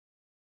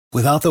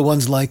Without the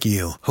ones like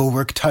you, who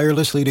work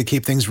tirelessly to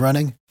keep things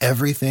running,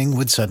 everything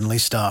would suddenly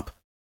stop.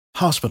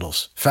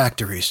 Hospitals,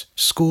 factories,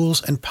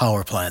 schools, and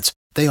power plants,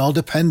 they all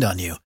depend on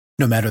you.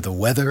 No matter the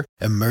weather,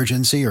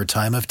 emergency, or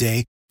time of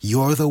day,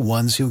 you're the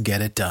ones who get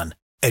it done.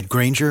 At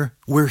Grainger,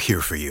 we're here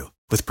for you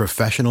with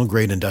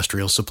professional-grade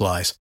industrial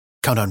supplies.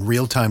 Count on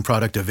real-time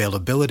product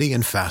availability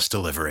and fast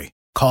delivery.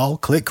 Call,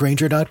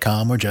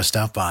 clickgrainger.com, or just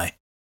stop by.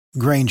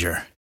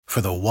 Grainger, for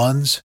the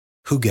ones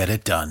who get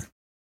it done.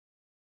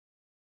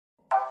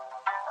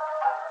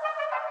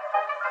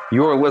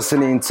 You're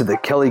listening to The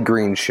Kelly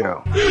Green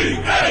Show.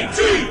 E-A-G-L-E-S,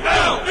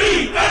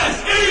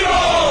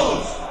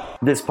 Eagles!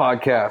 This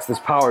podcast is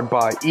powered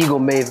by Eagle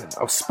Maven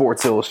of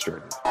Sports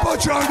Illustrated.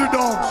 Bunch of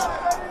underdogs.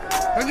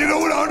 And you know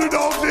what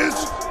underdogs is?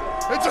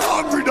 It's a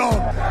hungry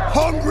dog.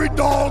 Hungry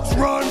dogs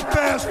run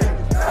faster.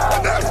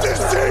 And that's this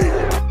team.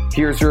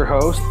 Here's your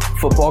host,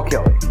 Football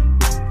Kelly.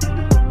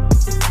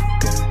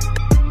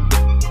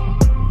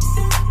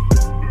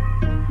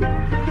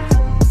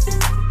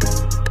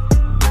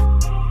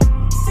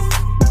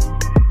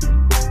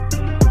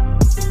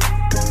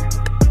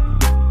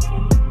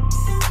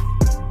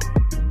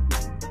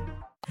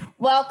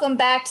 Welcome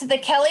back to the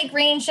Kelly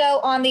Green Show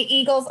on the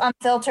Eagles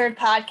Unfiltered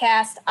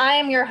podcast. I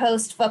am your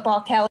host,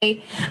 Football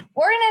Kelly.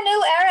 We're in a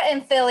new era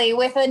in Philly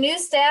with a new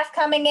staff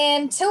coming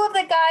in. Two of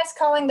the guys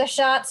calling the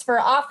shots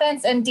for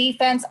offense and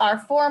defense are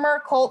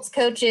former Colts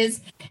coaches.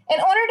 In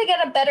order to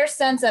get a better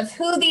sense of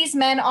who these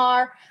men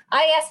are,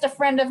 I asked a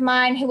friend of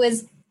mine who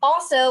is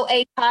also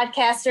a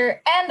podcaster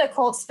and a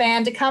Colts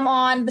fan to come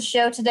on the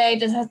show today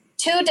to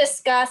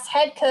discuss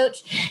head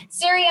coach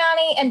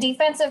Sirianni and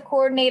defensive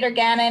coordinator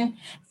Gannon.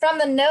 From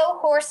the No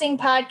Horsing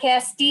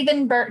podcast,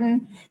 Stephen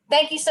Burton.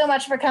 Thank you so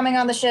much for coming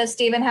on the show,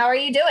 Stephen. How are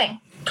you doing?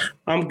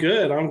 I'm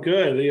good.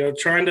 You know,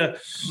 trying to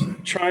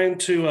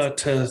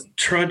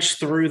trudge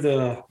through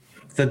the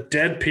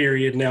dead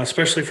period now,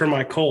 especially for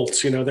my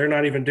Colts. You know, they're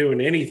not even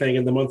doing anything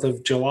in the month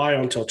of July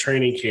until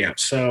training camp.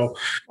 So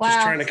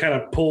Just trying to kind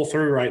of pull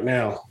through right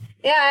now.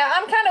 Yeah,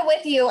 I'm kind of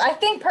with you. I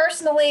think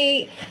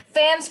personally,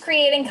 fans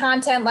creating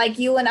content like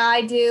you and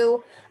I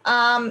do,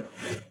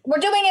 we're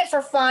doing it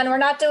for fun. We're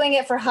not doing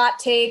it for hot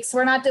takes.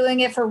 We're not doing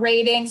it for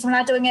ratings. We're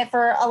not doing it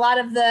for a lot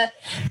of the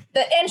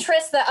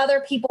interest that other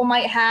people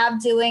might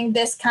have doing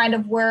this kind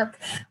of work.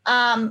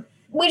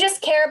 We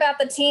just care about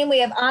the team.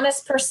 We have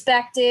honest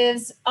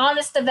perspectives,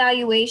 honest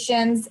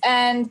evaluations.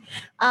 And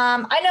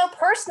I know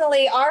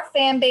personally our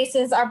fan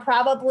bases are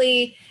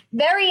probably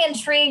very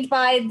intrigued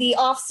by the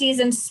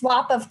offseason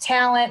swap of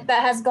talent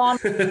that has gone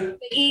from the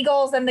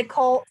Eagles and the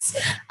Colts.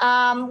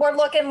 We're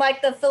looking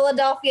like the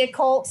Philadelphia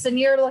Colts, and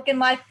you're looking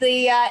like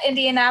the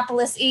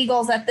Indianapolis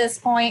Eagles at this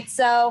point.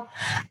 So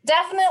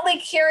definitely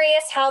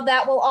curious how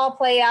that will all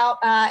play out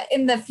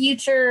in the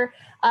future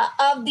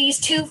of these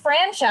two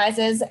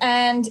franchises.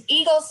 And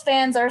Eagles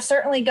fans are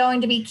certainly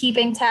going to be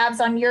keeping tabs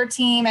on your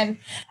team and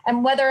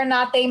whether or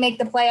not they make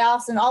the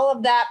playoffs and all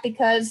of that,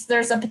 because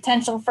there's a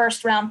potential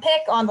first round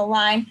pick on the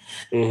line.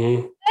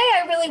 Mm-hmm. Today,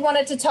 I really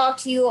wanted to talk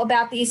to you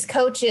about these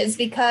coaches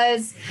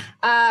because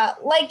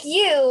like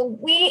you,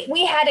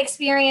 we had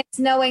experience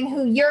knowing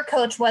who your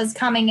coach was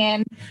coming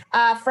in,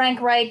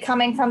 Frank Reich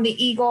coming from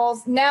the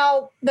Eagles.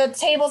 Now the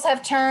tables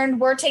have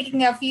turned. We're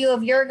taking a few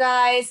of your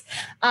guys.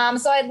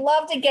 So I'd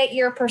love to get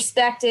your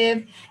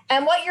perspective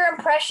and what your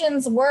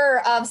impressions were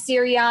of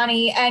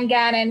Sirianni and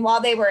Gannon while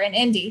they were in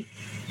Indy.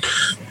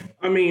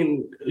 I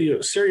mean, you know,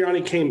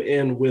 Sirianni came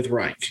in with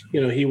Reich.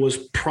 You know, he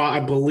was, I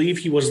believe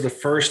he was the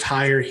first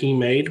hire he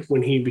made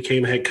when he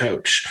became head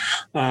coach.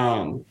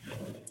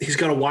 He's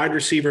got a wide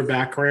receiver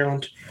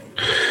background.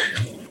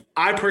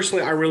 I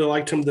really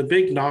liked him. The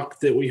big knock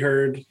that we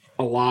heard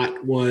a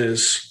lot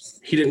was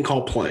he didn't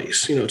call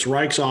plays. You know, it's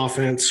Reich's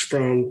offense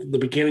from the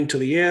beginning to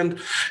the end.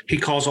 He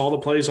calls all the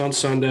plays on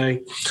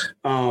Sunday.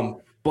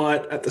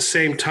 But at the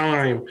same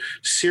time,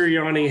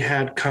 Sirianni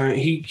had kind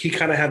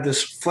of had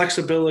this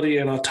flexibility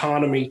and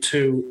autonomy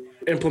to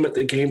implement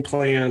the game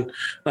plan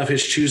of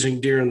his choosing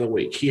during the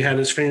week. He had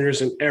his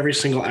fingers in every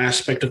single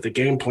aspect of the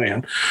game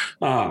plan.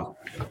 And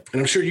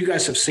I'm sure you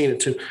guys have seen it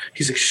too.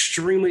 He's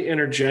extremely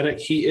energetic.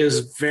 He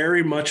is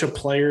very much a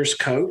player's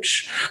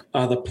coach.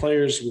 The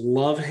players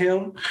love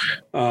him.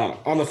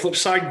 On the flip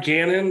side,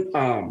 Gannon,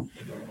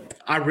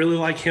 I really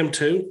like him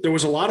too. There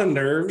was a lot of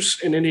nerves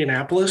in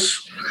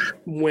Indianapolis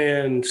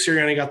when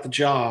Sirianni got the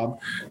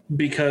job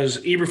because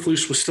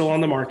Eberflus was still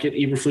on the market.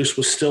 Eberflus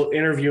was still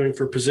interviewing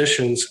for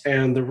positions.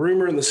 And the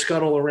rumor and the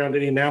scuttle around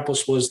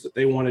Indianapolis was that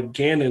they wanted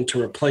Gannon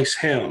to replace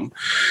him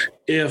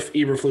if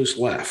Eberflus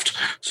left.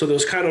 So there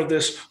was kind of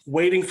this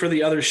waiting for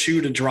the other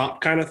shoe to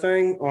drop kind of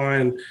thing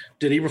on,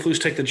 did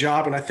Eberflus take the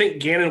job? And I think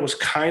Gannon was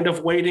kind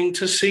of waiting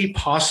to see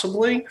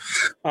possibly.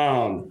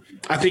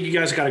 I think you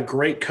guys got a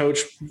great coach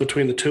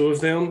between the two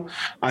of them.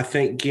 I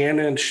think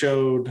Gannon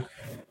showed,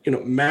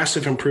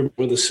 massive improvement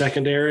with the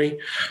secondary.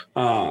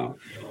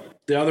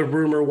 The other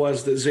rumor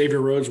was that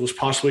Xavier Rhodes was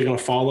possibly going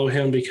to follow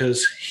him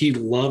because he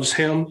loves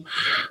him.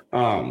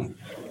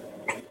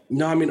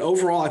 No, I mean,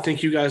 overall, I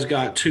think you guys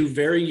got two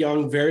very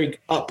young, very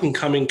up and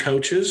coming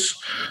coaches.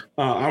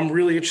 I'm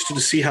really interested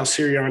to see how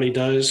Sirianni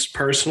does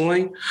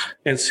personally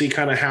and see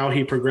kind of how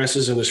he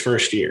progresses in his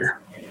first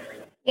year.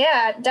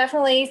 Yeah,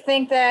 definitely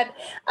think that,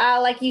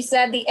 like you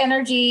said, the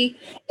energy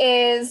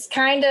is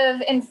kind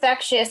of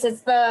infectious.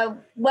 It's the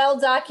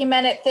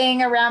well-documented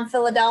thing around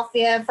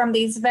Philadelphia from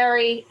these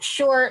very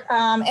short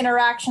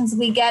interactions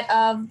we get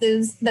of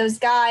those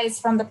guys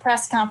from the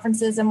press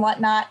conferences and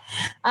whatnot.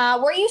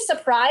 Were you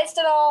surprised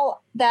at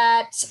all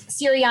that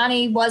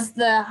Sirianni was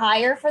the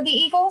hire for the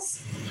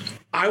Eagles?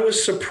 I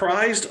was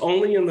surprised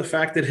only in the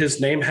fact that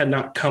his name had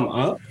not come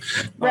up.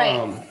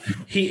 Right.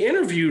 He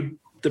interviewed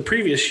the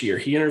previous year.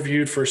 He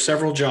interviewed for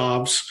several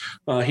jobs.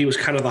 He was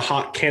kind of the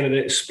hot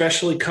candidate,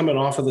 especially coming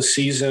off of the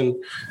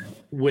season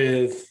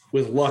with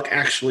Luck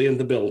actually in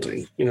the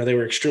building. You know, they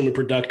were extremely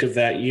productive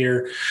that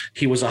year.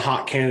 He was a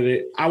hot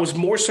candidate. I was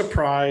more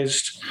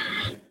surprised.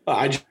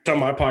 I just on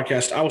my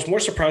podcast, I was more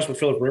surprised when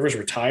Philip Rivers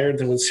retired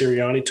than when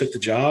Sirianni took the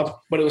job.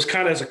 But it was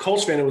kind of, as a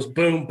Colts fan, it was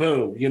boom,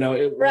 boom. You know,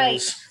 it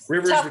was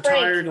Rivers Tough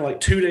retired, break. and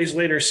like 2 days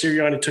later,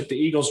 Sirianni took the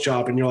Eagles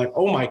job, and you're like,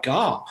 oh my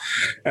God.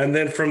 And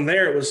then from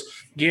there, it was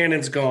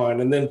Gannon's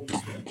gone. And then,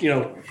 you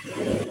know,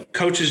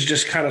 coaches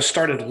just kind of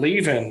started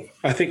leaving.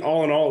 I think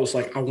all in all, it was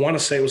like, I want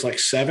to say it was like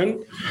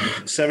seven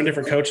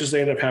different coaches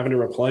they ended up having to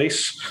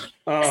replace.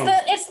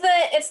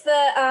 It's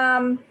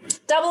the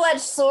double-edged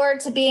sword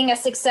to being a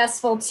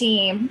successful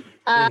team.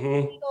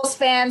 Eagles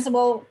fans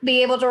will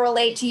be able to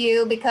relate to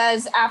you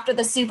because after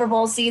the Super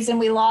Bowl season,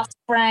 we lost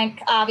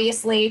Frank,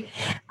 obviously.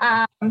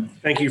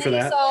 Thank you for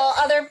that. Saw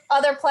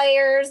other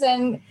players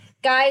and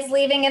guys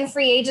leaving in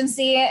free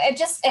agency.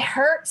 It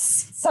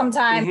hurts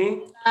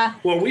sometimes.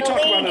 Well, we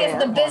talk about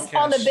it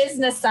on the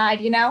business side,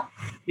 you know.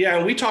 Yeah,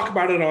 and we talk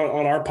about it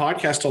on our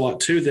podcast a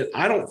lot too. That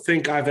I don't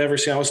think I've ever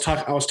seen. I was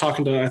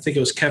talking to, I think it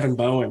was Kevin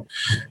Bowen,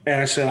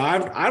 and I said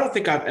I don't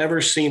think I've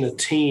ever seen a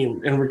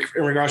team in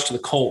regards to the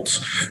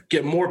Colts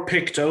get more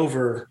picked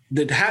over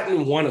that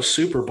hadn't won a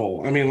Super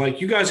Bowl. I mean,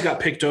 like, you guys got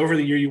picked over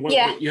the year you won.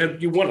 Yeah.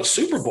 You won a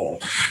Super Bowl.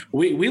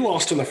 We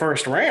lost in the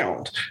first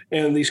round,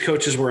 and these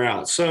coaches were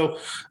out. So,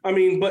 I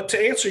mean, but to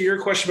answer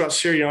your question about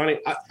Sirianni,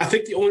 I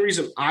think the only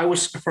reason I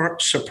was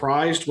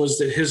surprised was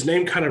that his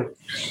name kind of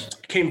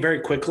came very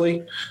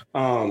quickly.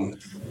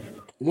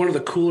 One of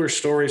the cooler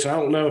stories, I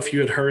don't know if you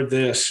had heard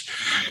this,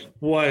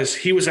 was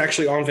he was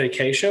actually on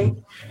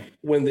vacation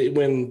when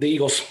the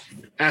Eagles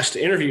asked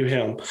to interview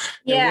him.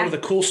 Yeah. And one of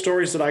the cool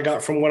stories that I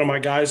got from one of my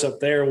guys up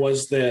there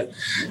was that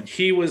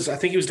I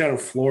think he was down in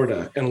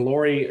Florida, and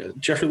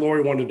Jeffrey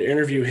Lurie wanted to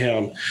interview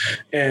him,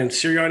 and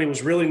Sirianni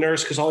was really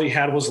nervous because all he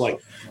had was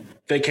like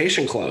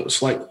vacation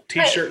clothes, like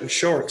t-shirt and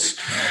shorts.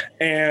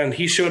 And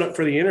he showed up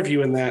for the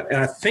interview in that. And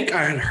I think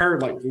I had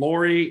heard like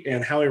Lurie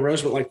and Howie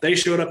Roseman, like they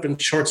showed up in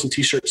shorts and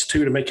t-shirts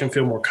too, to make him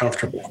feel more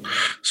comfortable.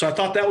 So I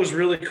thought that was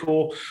really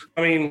cool.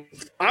 I mean,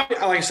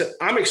 like I said,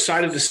 I'm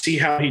excited to see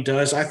how he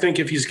does. I think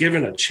if he's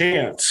given a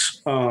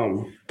chance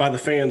by the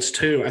fans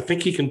too, I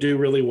think he can do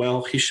really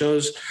well. He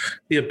shows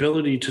the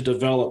ability to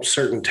develop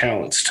certain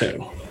talents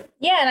too.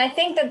 Yeah, and I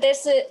think that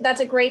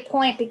that's a great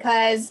point,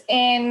 because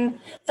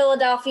in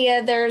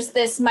Philadelphia, there's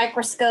this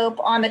microscope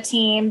on the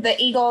team. The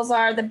Eagles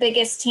are the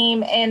biggest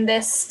team in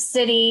this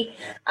city,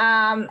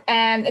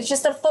 and it's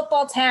just a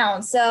football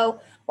town. So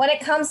when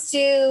it comes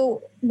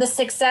to the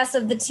success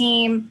of the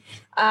team,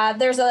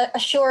 there's a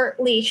short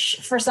leash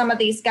for some of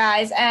these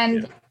guys.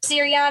 And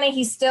Sirianni,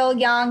 he's still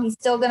young. He's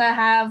still going to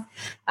have,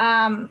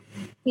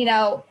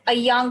 a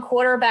young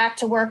quarterback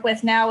to work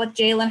with now, with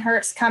Jalen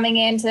Hurts coming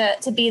in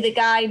to be the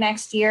guy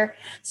next year.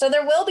 So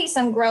there will be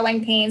some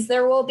growing pains.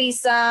 There will be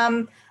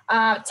some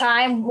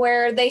time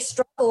where they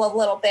struggle a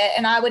little bit.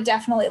 And I would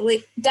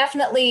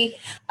definitely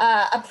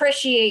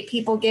appreciate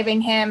people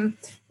giving him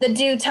the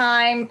due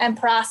time and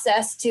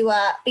process to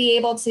be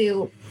able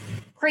to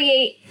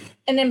create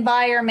an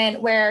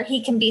environment where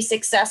he can be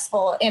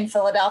successful in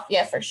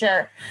Philadelphia, for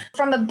sure.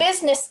 From a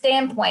business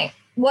standpoint,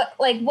 what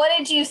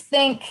did you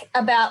think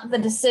about the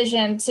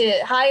decision to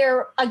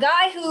hire a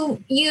guy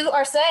who you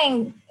are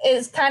saying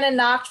is kind of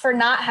knocked for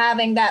not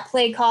having that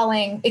play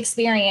calling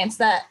experience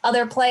that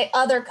other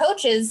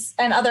coaches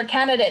and other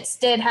candidates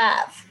did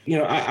have? You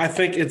know, I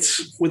think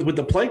it's with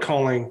the play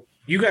calling,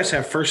 you guys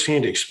have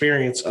firsthand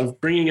experience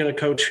of bringing in a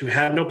coach who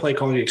had no play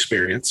calling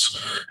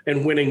experience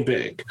and winning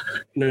big.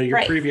 You know,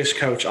 your previous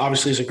coach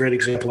obviously is a great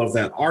example of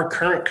that. Our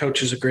current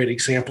coach is a great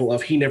example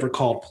of he never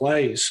called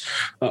plays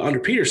under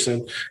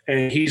Peterson,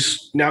 and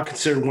he's now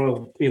considered one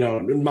of,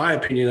 in my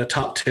opinion, a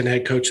top 10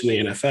 head coach in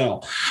the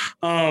NFL.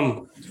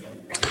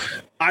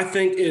 I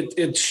think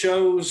it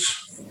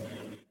shows.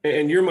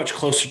 And you're much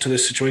closer to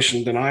this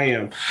situation than I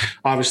am,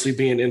 obviously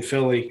being in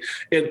Philly.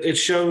 It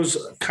shows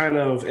kind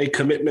of a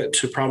commitment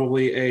to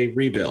probably a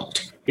rebuild.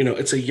 You know,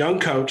 it's a young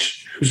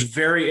coach who's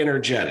very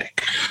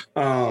energetic.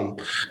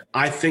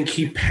 I think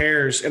he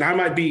pairs, and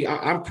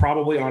I'm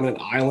probably on an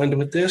island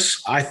with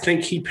this. I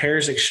think he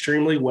pairs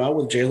extremely well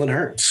with Jalen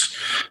Hurts.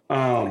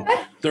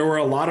 There were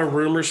a lot of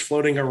rumors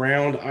floating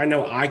around. I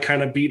know I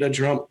kind of beat a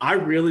drum. I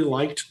really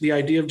liked the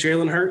idea of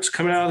Jalen Hurts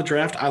coming out of the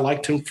draft. I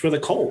liked him for the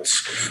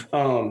Colts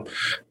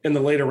in the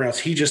later rounds.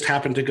 He just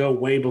happened to go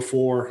way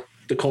before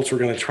the Colts were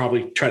going to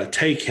probably try to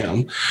take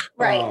him.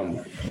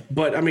 Right.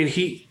 But I mean,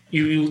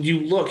 you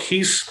look,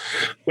 he's,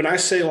 when I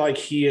say like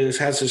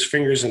has his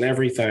fingers in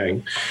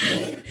everything,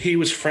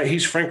 he's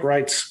Frank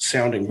Wright's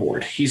sounding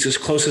board. He's his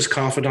closest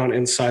confidant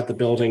inside the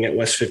building at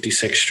West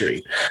 56th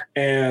Street.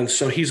 And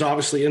so he's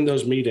obviously in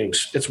those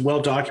meetings. It's well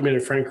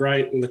documented. Frank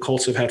Wright and the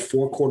Colts have had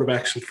 4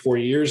 quarterbacks in 4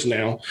 years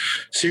now.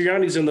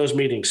 Sirianni's in those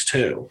meetings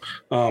too.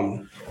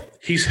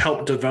 He's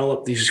helped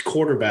develop these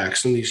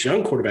quarterbacks and these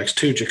young quarterbacks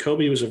too.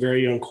 Jacoby was a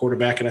very young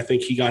quarterback, and I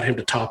think he got him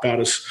to top out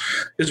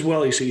as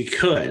well as he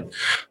could.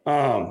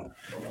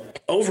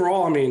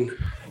 Overall, I mean,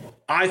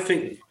 I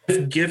think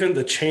if given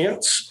the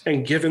chance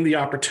and given the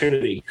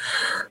opportunity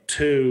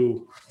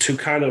to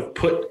kind of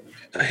put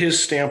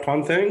his stamp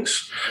on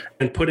things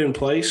and put in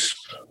place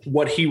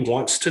what he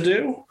wants to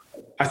do,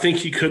 I think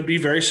he could be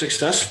very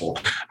successful.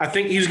 I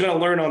think he's going to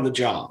learn on the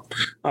job.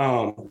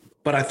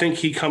 But I think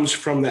he comes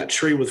from that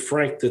tree with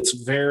Frank that's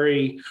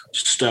very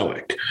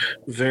stoic,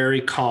 very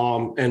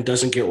calm, and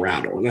doesn't get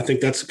rattled. And I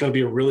think that's going to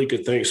be a really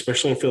good thing,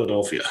 especially in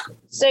Philadelphia.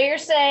 So you're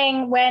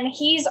saying when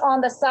he's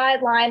on the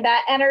sideline,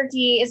 that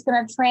energy is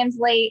going to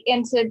translate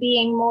into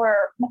being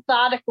more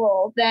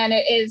methodical than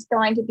it is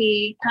going to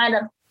be kind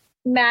of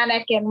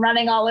manic and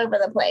running all over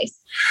the place.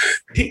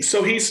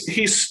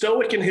 He's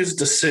stoic in his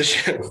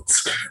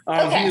decisions.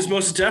 Okay. He is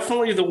most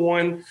definitely the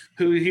one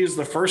he is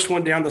the first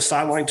one down the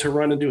sideline to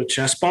run and do a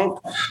chest bump.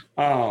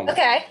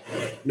 Okay.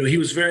 He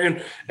was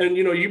very, and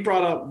you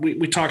brought up,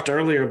 we talked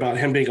earlier about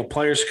him being a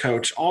player's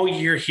coach. All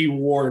year he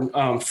wore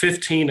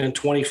 15 and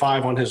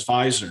 25 on his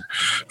visor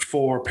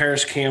for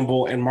Paris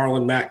Campbell and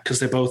Marlon Mack,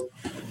 because they both,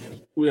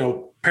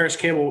 Paris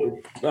Campbell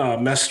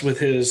messed with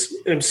his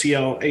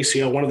MCL,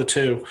 ACL, one of the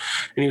two,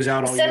 and he was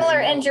out all year. Similar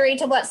injury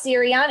to what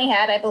Sirianni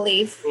had, I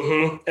believe.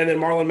 Mm-hmm. And then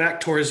Marlon Mack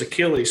tore his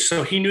Achilles,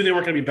 so he knew they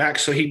weren't going to be back,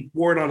 so he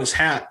wore it on his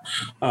hat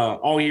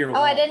all year long.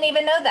 Oh, I didn't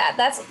even know that.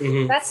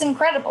 That's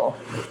incredible.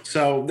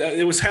 So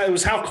it was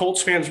how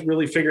Colts fans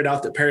really figured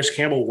out that Paris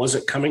Campbell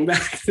wasn't coming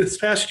back this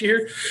past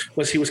year,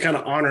 was he was kind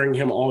of honoring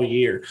him all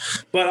year.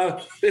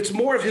 But it's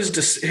more of his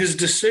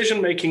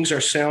decision makings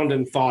are sound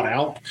and thought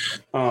out.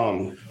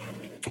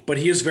 But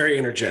he is very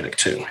energetic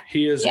too.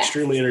 He is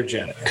extremely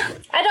energetic.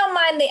 I don't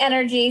mind the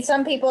energy.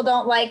 Some people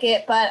don't like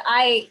it, but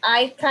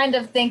I kind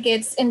of think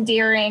it's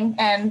endearing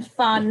and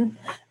fun,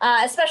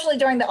 especially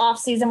during the off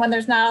season when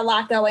there's not a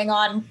lot going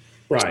on.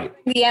 Right.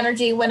 The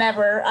energy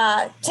whenever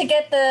to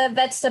get the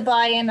vets to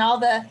buy in, all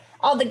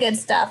the good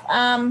stuff.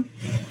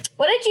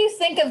 What did you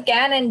think of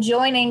Gannon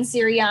joining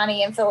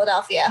Sirianni in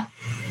Philadelphia?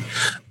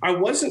 I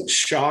wasn't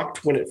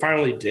shocked when it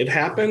finally did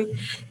happen.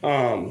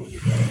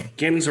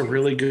 Gannon's a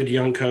really good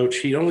young coach.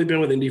 He'd only been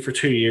with Indy for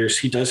 2 years.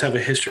 He does have a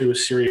history with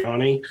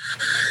Sirianni,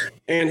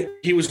 and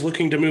he was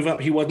looking to move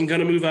up. He wasn't going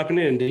to move up in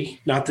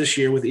Indy, not this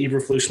year with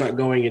Eberflus not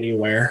going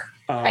anywhere.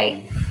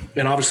 Right.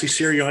 And obviously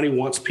Sirianni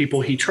wants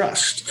people he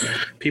trusts,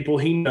 people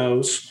he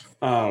knows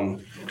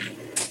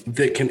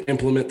that can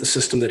implement the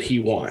system that he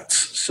wants.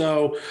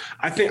 So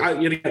I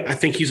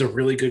think he's a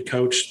really good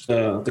coach.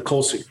 The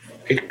Colts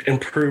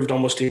improved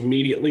almost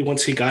immediately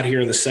once he got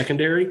here in the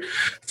secondary.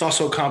 It's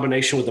also a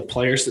combination with the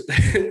players that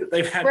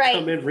they've had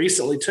come in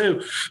recently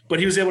too. But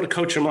he was able to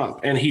coach them up,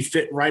 and he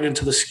fit right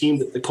into the scheme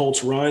that the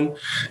Colts run.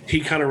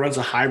 He kind of runs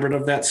a hybrid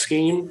of that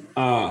scheme.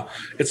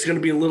 It's going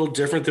to be a little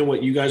different than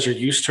what you guys are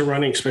used to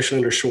running, especially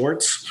under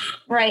Schwartz.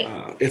 Right.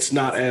 It's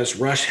not as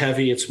rush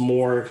heavy. It's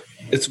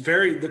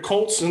the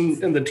Colts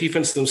and the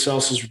defense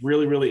themselves is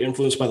really, really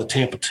influenced by the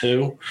Tampa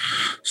 2.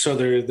 So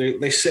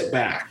they sit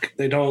back.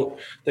 They don't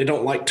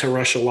like to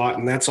rush a lot,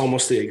 and that's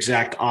almost the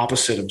exact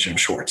opposite of Jim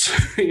Schwartz.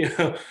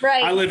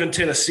 Right. I live in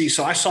Tennessee,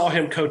 so I saw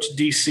him coach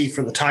DC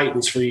for the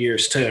Titans for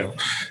years too,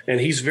 and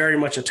he's very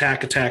much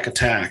attack,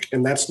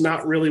 and that's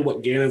not really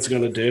what Gannon's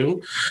going to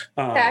do.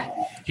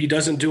 He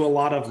doesn't do a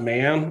lot of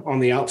man on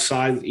the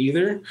outside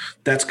either.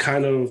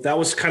 That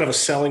was kind of a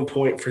selling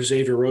point for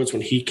Xavier Rhodes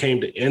when he came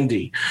to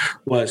Indy,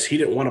 was he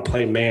didn't want to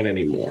play man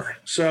anymore.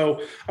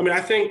 So, I mean,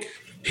 I think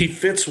he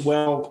fits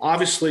well.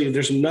 Obviously,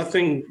 there's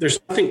nothing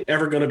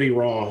ever going to be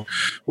wrong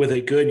with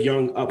a good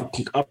young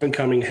up and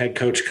coming head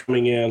coach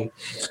coming in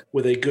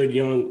with a good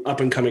young up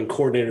and coming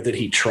coordinator that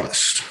he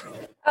trusts.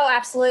 Oh,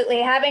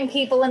 absolutely. Having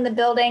people in the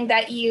building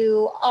that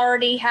you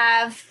already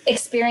have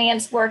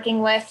experience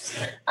working with.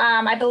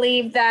 I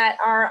believe that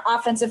our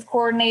offensive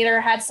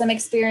coordinator had some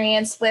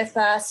experience with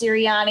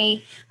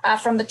Sirianni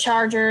from the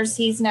Chargers.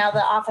 He's now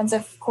the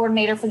offensive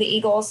coordinator for the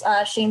Eagles,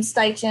 Shane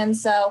Steichen.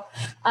 So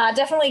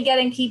definitely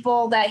getting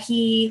people that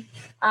he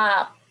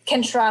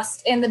can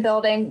trust in the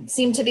building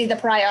seemed to be the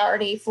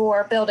priority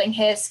for building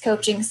his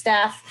coaching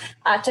staff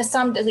to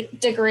some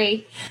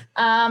degree.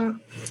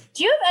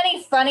 Do you have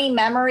any funny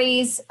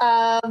memories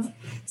of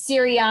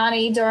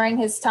Sirianni during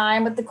his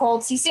time with the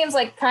Colts? He seems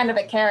like kind of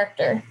a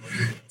character.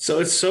 So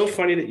it's so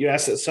funny that you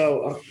asked that.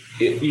 So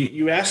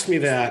you asked me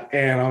that,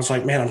 and I was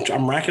like, man,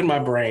 I'm racking my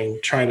brain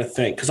trying to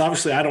think, because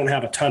obviously I don't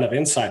have a ton of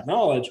inside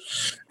knowledge,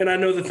 and I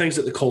know the things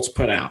that the Colts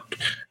put out.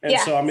 And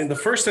so, I mean, the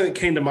first thing that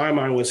came to my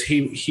mind was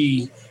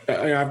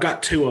I've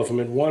got two of them,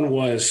 and one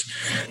was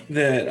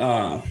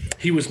that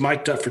he was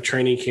mic'd up for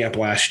training camp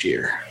last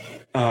year.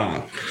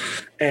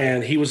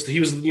 And he was,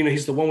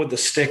 he's the one with the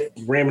stick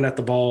ramming at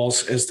the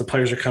balls as the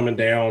players are coming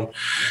down.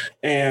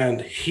 And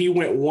he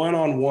went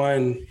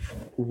one-on-one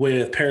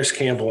with Paris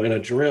Campbell in a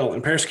drill,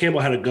 and Paris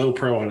Campbell had a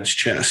GoPro on his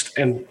chest.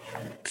 And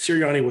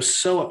Sirianni was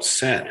so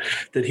upset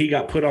that he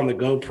got put on the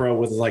GoPro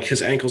with like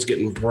his ankles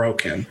getting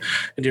broken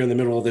during the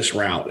middle of this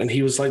route. And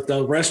he was like,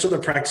 the rest of the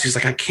practice, he's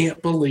like, I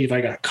can't believe I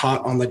got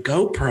caught on the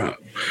GoPro.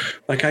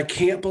 Like, I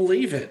can't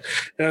believe it.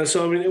 And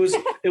so, I mean, it was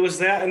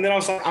that. And then I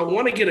was like, I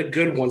want to get a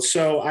good one.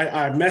 So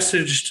I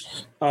messaged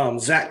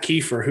Zach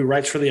Kiefer, who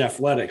writes for The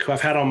Athletic, who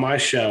I've had on my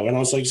show. And I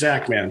was like,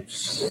 Zach, man,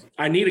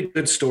 I need a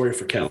good story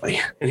for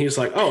Kelly. And he was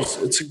like, oh,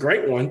 it's a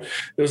great one.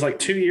 It was like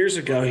 2 years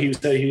ago. He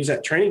was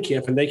at training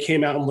camp, and they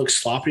came out and looked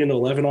sloppy in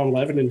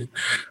 11-on-11. And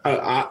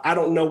I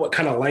don't know what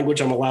kind of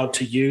language I'm allowed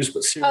to use,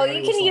 but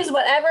Sirianni you can use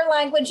whatever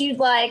language you'd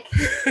like.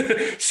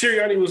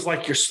 Sirianni was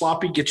like, you're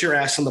sloppy, get your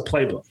ass in the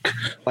playbook.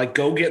 Like,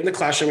 go get in the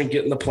classroom and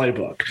get in the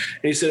playbook.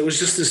 And he said it was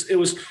just this, it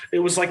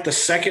was like the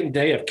second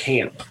day of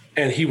camp.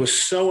 And he was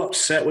so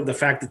upset with the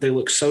fact that they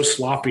looked so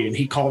sloppy, and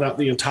he called out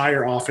the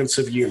entire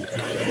offensive unit.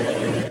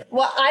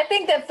 Well, I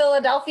think that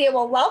Philadelphia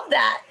will love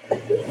that.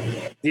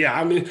 Yeah,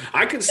 I mean,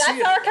 I could see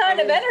that's our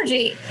kind of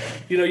energy.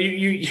 You know,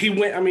 he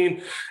went. I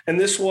mean,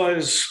 and I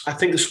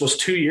think this was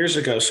 2 years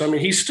ago. So I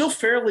mean, he's still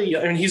fairly.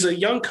 I mean, he's a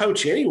young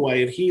coach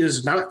anyway, and he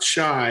is not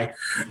shy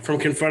from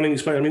confronting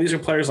these players. I mean, these are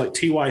players like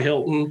T.Y.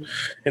 Hilton,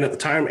 and at the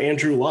time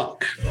Andrew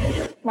Luck.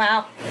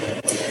 Wow,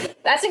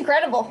 that's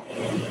incredible.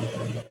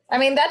 I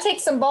mean, that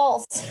takes some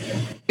balls.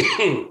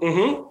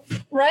 Mm-hmm.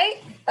 Right?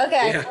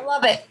 Okay, yeah. I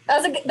love it.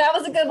 That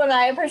was a good one.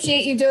 I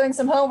appreciate you doing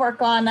some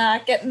homework on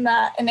getting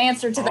an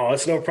answer to that. Oh,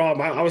 it's no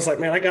problem. I was like,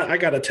 man, I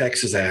got to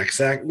text Zach.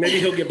 Zach, maybe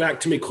he'll get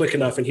back to me quick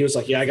enough. And he was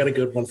like, yeah, I got a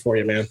good one for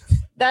you, man.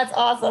 That's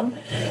awesome.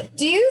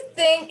 Do you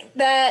think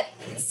that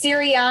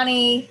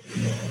Sirianni,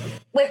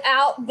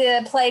 without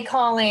the play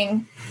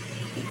calling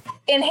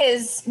in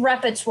his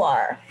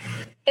repertoire,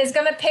 is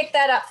going to pick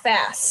that up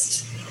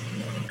fast?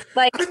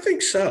 Like, I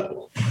think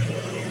so.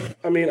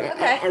 I mean,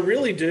 okay. I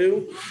really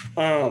do.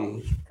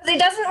 He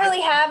doesn't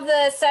really have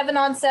the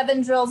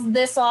 7-on-7 drills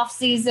this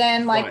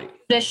offseason, like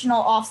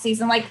traditional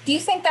offseason. Like, do you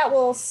think that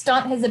will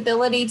stunt his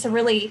ability to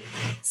really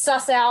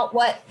suss out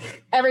what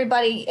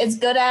everybody is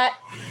good at,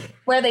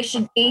 where they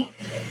should be?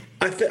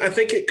 I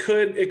think it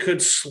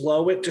could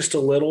slow it just a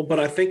little, but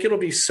I think it'll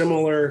be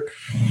similar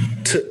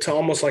to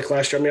almost like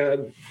last year. I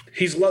mean,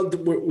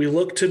 we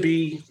look to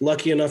be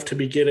lucky enough to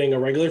be getting a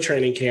regular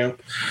training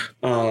camp.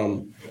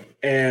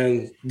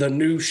 And the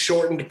new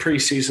shortened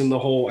preseason,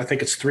 I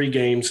think it's 3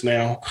 games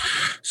now.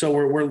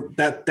 So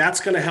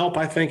that's going to help,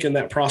 I think, in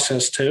that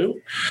process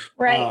too.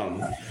 Right.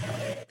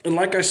 And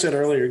like I said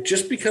earlier,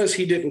 just because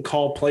he didn't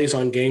call plays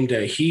on game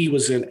day, he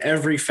was in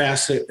every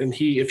facet. And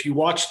if you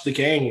watch the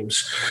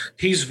games,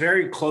 he's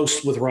very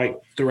close with Reich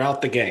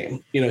throughout the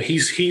game. You know,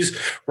 he's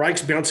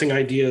Reich's bouncing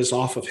ideas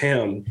off of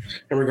him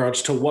in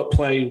regards to what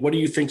do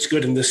you think's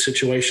good in this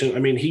situation? I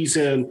mean,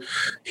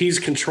 he's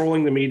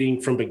controlling the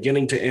meeting from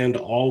beginning to end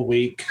all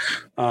week.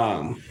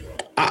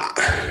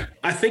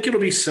 I think it'll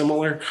be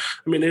similar.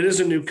 I mean, it is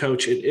a new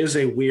coach. It is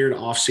a weird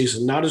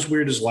offseason, not as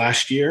weird as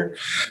last year,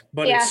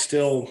 but it's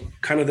still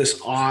kind of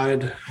this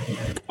odd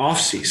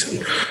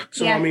offseason.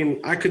 So, I mean,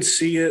 I could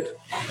see it,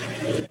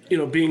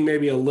 being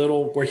maybe a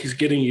little where he's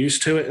getting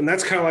used to it. And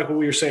that's kind of like what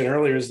we were saying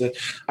earlier, is that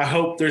I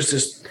hope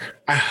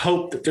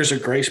that there's a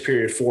grace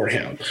period for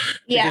him.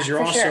 Because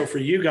you're also, for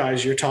you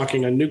guys, you're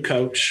talking a new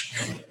coach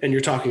and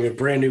you're talking a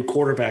brand new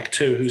quarterback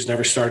too, who's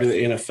never started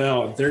in the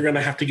NFL. They're going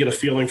to have to get a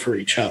feeling for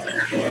each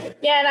other.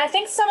 Yeah. And I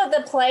think some of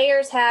the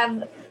players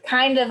have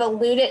kind of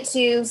alluded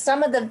to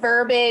some of the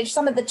verbiage,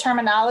 some of the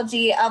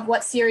terminology of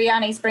what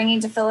Sirianni's bringing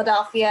to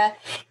Philadelphia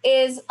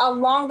is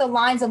along the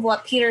lines of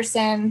what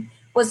Peterson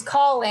was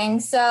calling.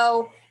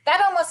 So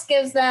that almost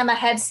gives them a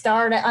head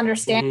start at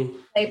understanding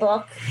the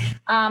playbook.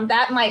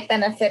 That might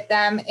benefit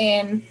them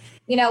in,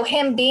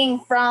 him being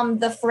from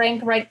the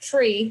Frank Reich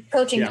tree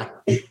coaching.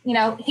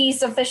 Yeah.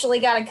 He's officially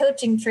got a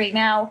coaching tree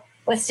now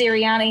with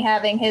Sirianni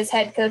having his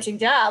head coaching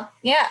job.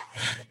 Yeah.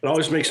 It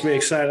always makes me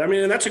excited. I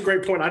mean, and that's a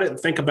great point. I didn't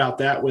think about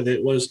that with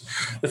it, was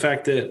the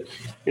fact that,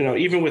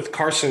 even with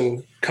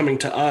Carson coming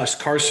to us,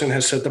 Carson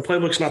has said the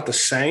playbook's not the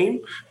same,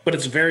 but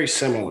it's very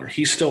similar.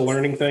 He's still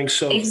learning things.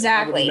 So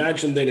exactly. I would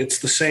imagine that it's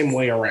the same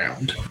way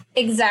around.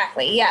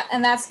 Exactly. Yeah.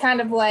 And that's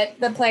kind of what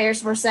the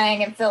players were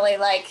saying in Philly.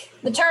 Like,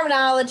 the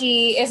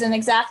terminology isn't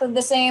exactly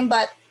the same,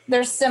 but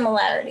there's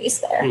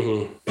similarities there.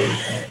 Mm-hmm.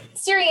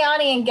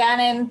 Sirianni and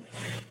Gannon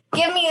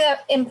give me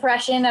the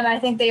impression, and I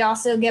think they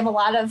also give a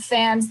lot of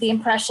fans the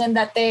impression,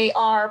 that they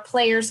are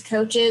players,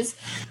 coaches.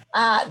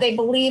 They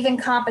believe in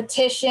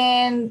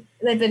competition.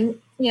 They've been,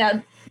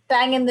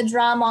 banging the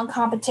drum on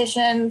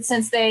competition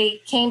since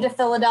they came to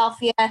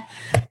Philadelphia.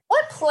 What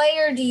what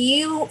player do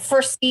you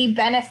foresee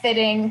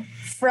benefiting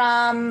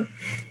from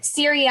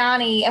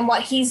Sirianni and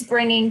what he's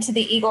bringing to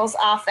the Eagles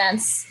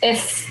offense?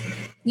 If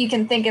you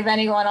can think of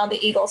anyone on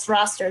the Eagles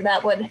roster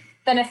that would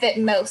benefit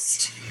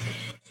most.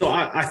 So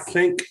I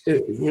think,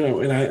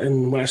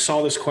 and when I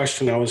saw this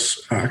question, I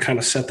was kind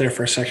of sat there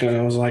for a second and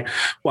I was like,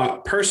 well,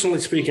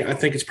 personally speaking, I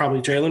think it's probably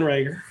Jalen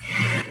Reagor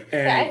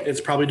and it's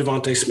probably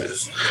Devontae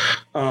Smith.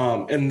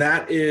 And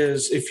that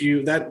is,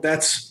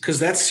 that's because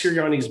that's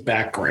Sirianni's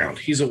background.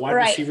 He's a wide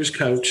receivers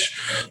coach.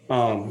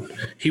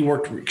 He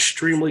worked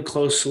extremely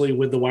closely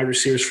with the wide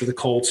receivers for the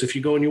Colts. If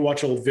you go and you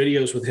watch old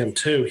videos with him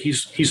too,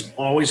 he's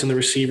always in the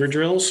receiver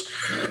drills.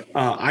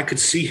 I could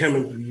see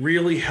him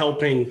really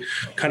helping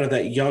kind of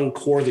that young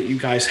core that you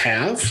guys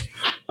have.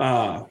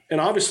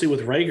 And obviously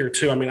with Reagor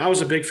too. I mean, I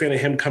was a big fan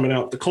of him coming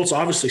out. The Colts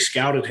obviously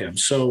scouted him.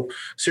 So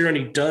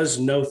Sirianni does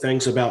know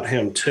things about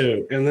him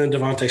too. And then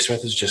Devontae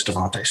Smith is just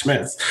Devontae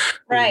Smith.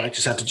 Right. I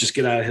just have to just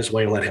get out of his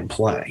way and let him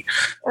play.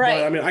 Right.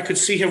 But, I mean, I could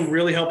see him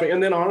really helping.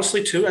 And then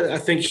honestly too, I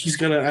think he's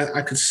going to,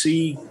 I could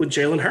see with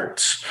Jalen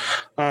Hurts,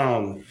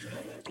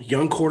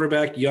 young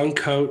quarterback, young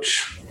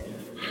coach,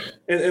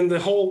 and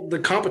the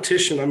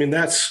competition. I mean,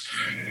 that's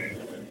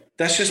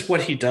just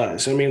what he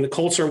does. I mean, the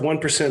Colts are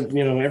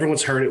 1%,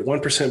 everyone's heard it,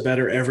 1%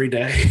 better every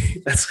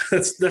day.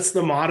 That's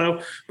the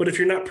motto. But if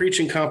you're not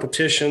preaching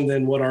competition,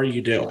 then what are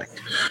you doing?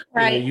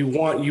 Right. You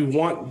want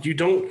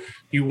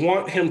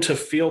him to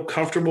feel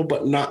comfortable,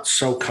 but not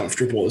so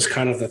comfortable is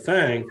kind of the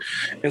thing.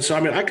 And so, I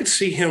mean, I could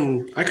see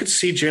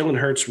Jalen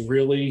Hurts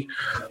really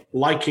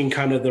liking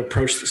kind of the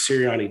approach that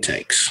Sirianni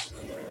takes.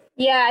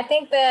 Yeah, I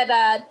think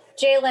that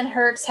Jalen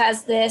Hurts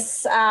has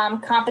this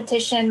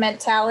competition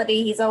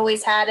mentality. He's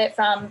always had it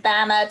from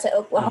Bama to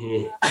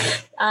Oklahoma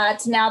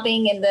to now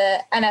being in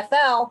the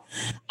NFL.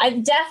 I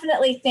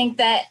definitely think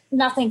that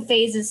nothing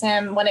phases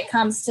him when it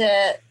comes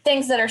to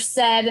things that are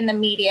said in the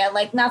media,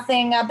 like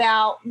nothing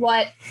about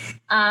what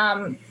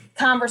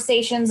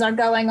conversations are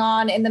going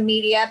on in the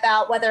media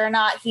about whether or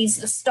not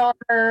he's the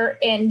starter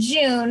in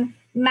June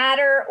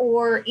matter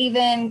or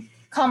even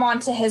come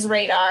onto his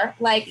radar.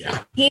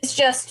 He's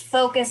just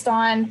focused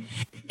on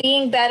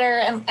being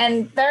better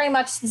and very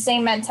much the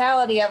same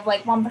mentality of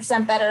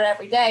 1% better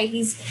every day.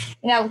 He's,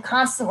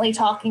 constantly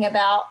talking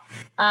about,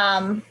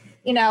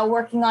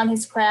 working on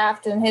his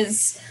craft and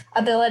his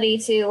ability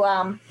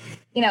to,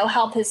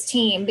 help his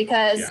team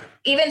because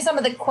even some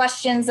of the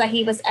questions that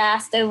he was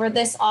asked over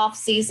this off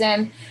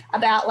season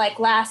about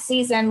last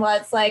season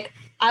was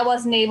I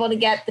wasn't able to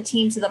get the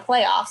team to the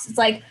playoffs. It's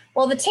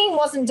well, the team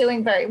wasn't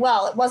doing very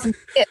well. It wasn't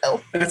you.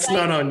 That's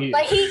not on you.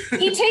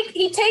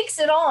 He takes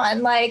it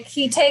on.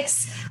 He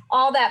takes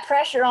all that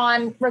pressure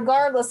on,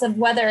 regardless of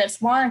whether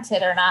it's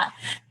warranted or not.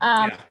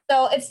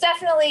 So it's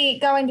definitely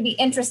going to be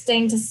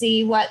interesting to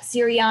see what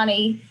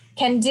Sirianni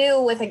can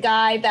do with a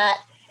guy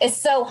that is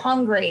so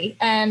hungry.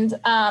 And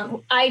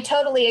I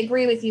totally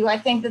agree with you. I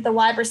think that the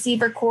wide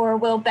receiver core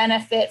will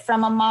benefit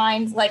from a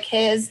mind like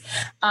his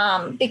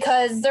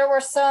because there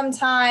were some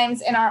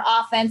times in our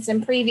offense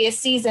in previous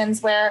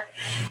seasons where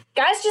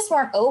guys just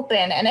weren't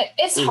open. And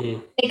it's hard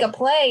to make a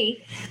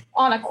play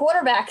on a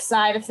quarterback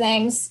side of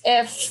things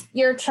if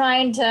you're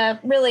trying to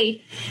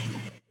really,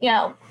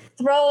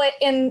 throw it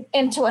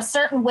into a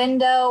certain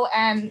window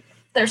and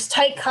there's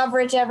tight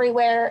coverage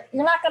everywhere.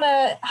 You're not going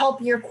to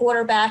help your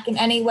quarterback in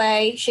any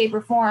way, shape, or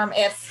form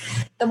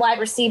if the wide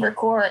receiver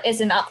core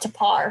isn't up to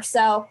par.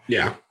 So,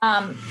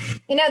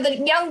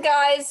 the young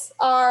guys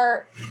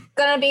are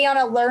going to be on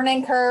a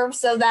learning curve.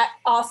 So that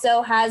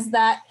also has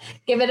that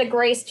give it a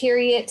grace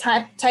period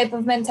type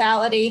of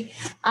mentality.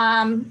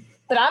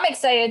 But I'm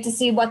excited to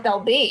see what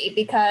they'll be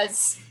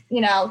because,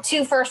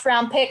 2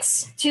 first-round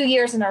picks 2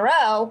 years in a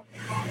row,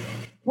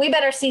 we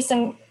better see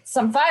some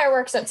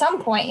fireworks at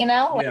some point,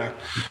 Yeah.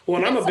 Well,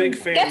 and I'm a big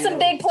fan. Get some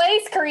big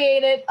plays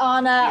created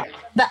on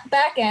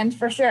back end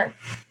for sure.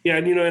 Yeah,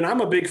 and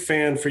I'm a big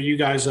fan for you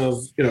guys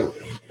of,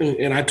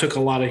 and I took a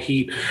lot of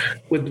heat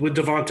with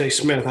Devontae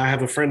Smith. I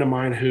have a friend of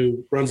mine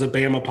who runs a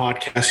Bama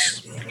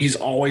podcast. He's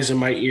always in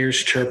my ears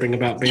chirping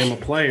about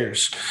Bama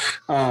players.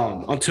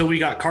 Until we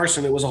got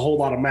Carson, it was a whole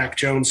lot of Mac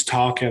Jones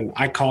talk, and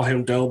I call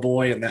him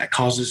Doughboy, and that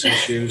causes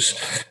issues.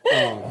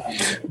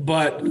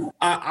 But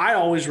I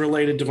always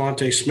related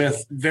Devontae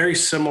Smith very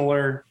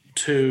similar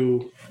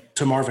to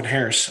Marvin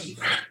Harrison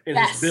and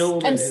his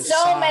build and his so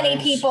size. Many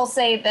people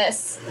say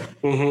this.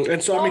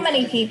 And so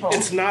many people.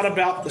 It's not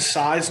about the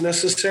size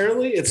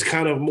necessarily. It's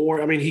kind of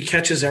more. I mean, he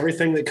catches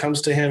everything that comes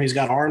to him. He's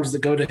got arms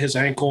that go to his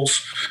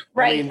ankles.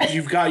 Right. I mean,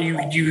 you've got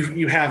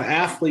you have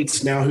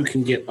athletes now who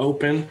can get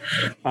open.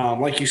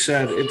 Like you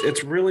said,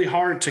 it's really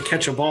hard to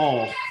catch a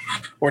ball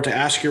or to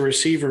ask your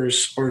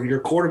receivers or your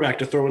quarterback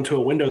to throw into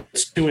a window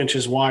that's 2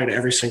 inches wide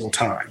every single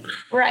time.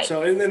 Right.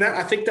 So, and then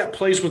I think that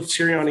plays with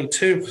Sirianni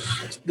too.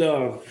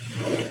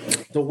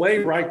 the way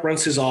Reich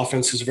runs his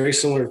offense is very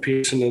similar to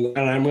Peterson, and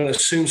I'm going to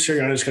assume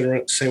Sirianni is going to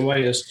run it the same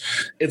way.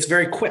 It's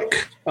very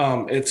quick.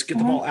 It's get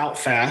the ball out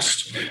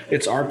fast.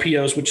 It's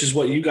RPOs, which is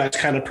what you guys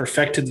kind of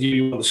perfected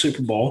you on the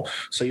Super Bowl.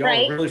 So y'all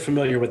are really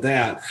familiar with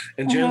that.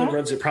 And Jalen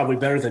runs it probably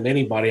better than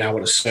anybody, I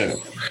would assume.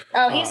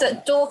 Oh, he's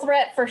a dual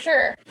threat for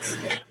sure.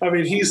 I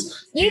mean, you'd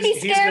be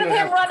scared of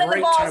him running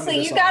the ball, so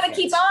you got to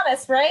keep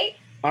honest, right?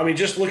 I mean,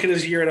 just look at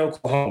his year at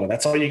Oklahoma.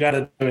 That's all you got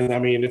to do. And I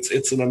mean,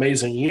 it's an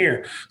amazing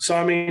year. So,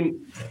 I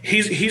mean,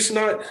 he's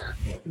not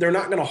 – they're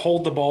not going to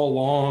hold the ball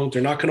long.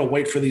 They're not going to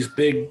wait for these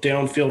big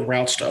downfield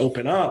routes to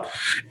open up.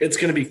 It's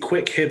going to be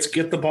quick hits,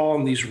 get the ball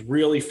in these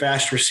really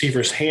fast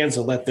receivers' hands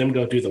and let them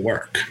go do the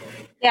work.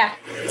 Yeah,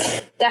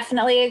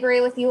 definitely agree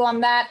with you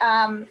on that.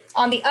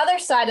 On the other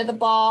side of the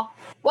ball,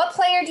 what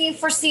player do you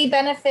foresee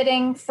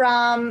benefiting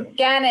from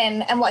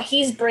Gannon and what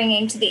he's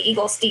bringing to the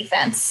Eagles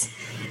defense?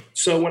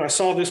 So when I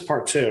saw this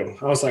part too,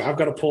 I was like, I've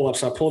got to pull up.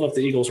 So I pulled up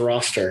the Eagles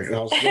roster, and I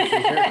was looking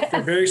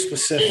they're very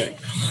specific,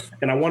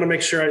 and I want to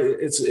make sure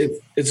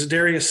it's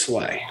Darius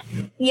Slay.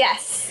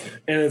 Yes,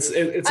 and it's.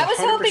 I was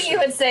hoping you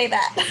would say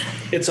that.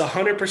 It's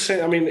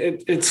 100%. I mean,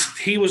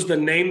 he was the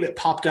name that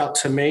popped out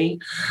to me.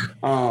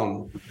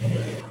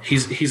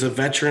 He's a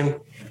veteran.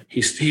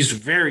 He's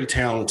very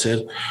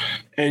talented,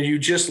 and you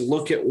just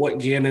look at what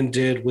Gannon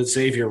did with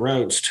Xavier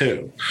Rhodes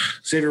too.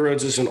 Xavier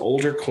Rhodes is an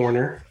older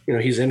corner. You know,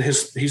 he's in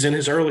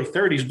his early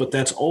 30s, but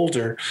that's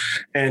older.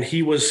 And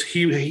he was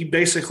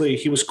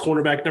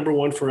cornerback number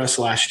 1 for us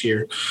last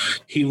year.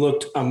 He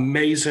looked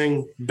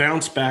amazing,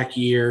 bounce back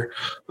year.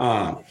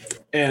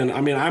 And I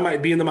mean, I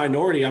might be in the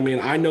minority. I mean,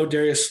 I know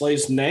Darius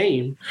Slay's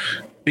name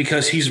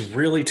because he's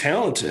really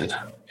talented.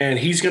 And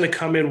he's going to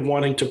come in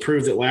wanting to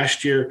prove that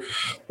last year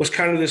was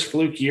kind of this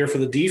fluke year for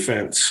the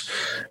defense.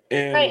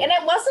 And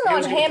it wasn't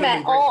on him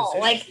at all.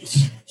 Like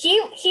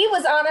he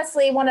was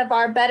honestly one of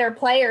our better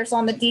players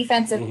on the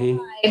defensive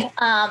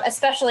side,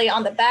 especially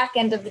on the back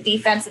end of the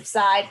defensive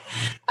side.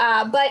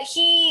 But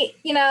he,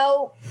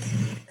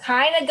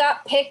 kind of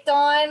got picked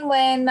on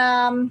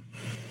when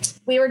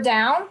we were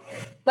down.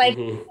 Like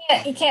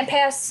you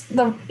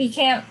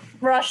can't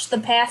rush the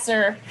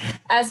passer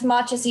as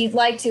much as you'd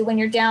like to when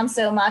you're down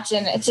so much,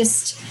 and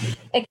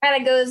it kind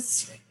of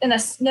goes in a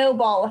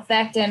snowball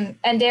effect, and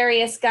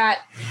Darius got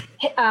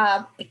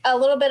a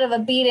little bit of a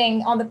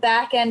beating on the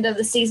back end of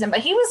the season,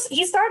 but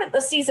he started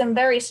the season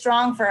very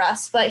strong for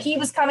us, but he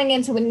was coming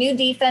into a new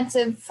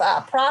defensive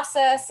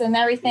process and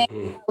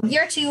everything.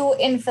 Year 2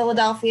 in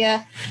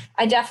Philadelphia,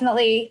 I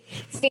definitely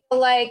feel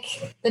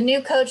like the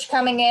new coach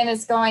coming in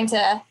is going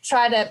to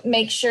try to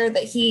make sure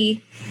that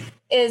he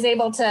is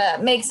able to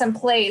make some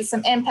plays,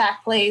 some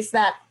impact plays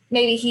that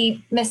maybe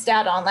he missed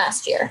out on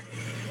last year.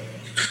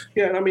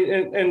 Yeah, I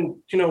mean, and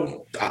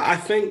I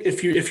think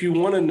if you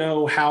want to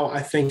know how I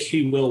think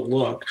he will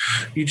look,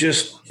 you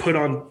just put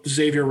on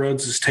Xavier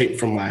Rhodes' tape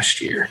from last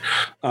year.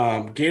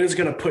 Gannon's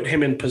going to put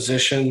him in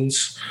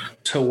positions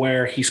to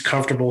where he's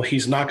comfortable.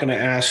 He's not going to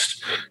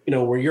ask,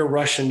 where you're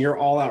rushing, you're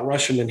all out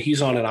rushing, and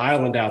he's on an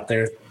island out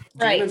there.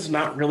 Gannon's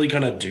not really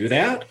going to do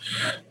that.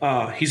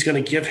 He's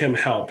going to give him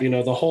help.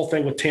 The whole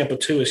thing with Tampa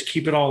too is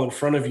keep it all in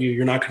front of you.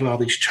 You're not going to all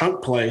these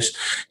chunk plays.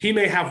 He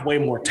may have way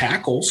more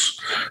tackles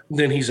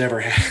than he's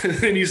ever had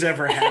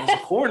as a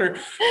corner,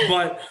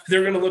 but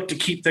they're going to look to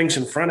keep things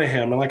in front of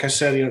him. And like I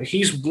said,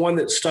 he's one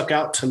that stuck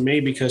out to me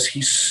because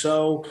he's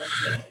so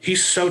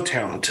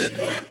talented.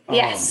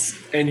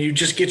 Yes. And you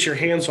just get your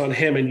hands on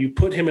him and you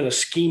put him in a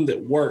scheme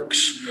that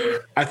works.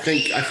 I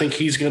think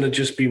he's going to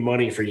just be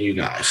money for you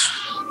guys.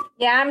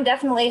 Yeah, I'm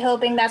definitely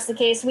hoping that's the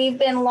case. We've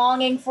been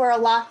longing for a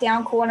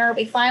lockdown corner.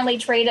 We finally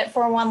traded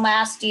for one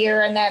last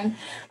year. And then,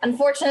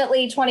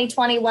 unfortunately,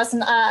 2020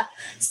 wasn't a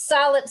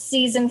solid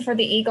season for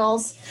the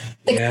Eagles.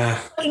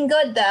 Looking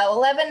good, though.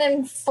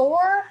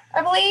 11-4,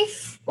 I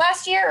believe,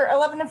 last year, or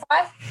 11-5?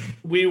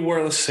 We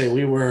were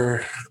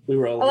 11-5.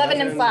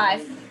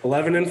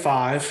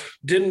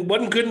 11-5.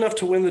 Wasn't good enough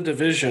to win the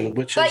division,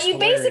 but you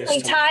basically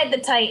tied the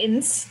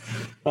Titans.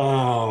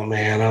 Oh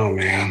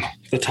man,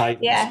 the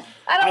Titans. Yeah,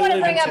 I don't want to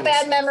bring up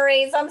bad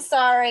memories. I'm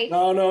sorry.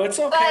 No, it's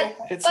okay.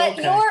 But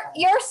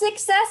your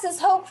success is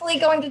hopefully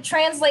going to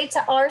translate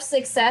to our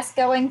success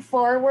going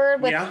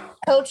forward with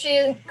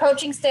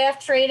coaching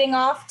staff trading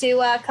off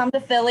to come to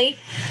Philly.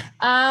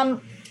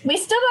 We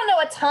still don't know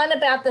a ton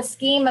about the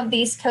scheme of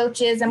these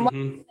coaches and what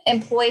they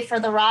employ for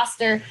the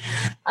roster.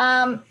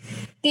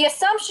 The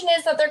assumption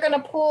is that they're going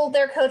to pull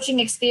their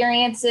coaching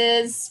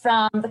experiences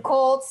from the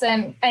Colts,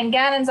 and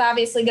Gannon's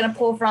obviously going to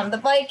pull from the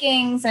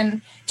Vikings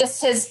and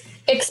just his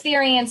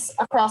experience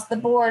across the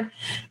board.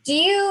 Are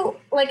you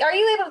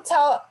able to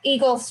tell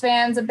Eagles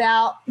fans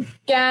about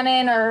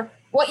Gannon or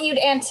what you'd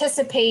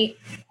anticipate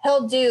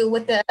he'll do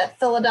with the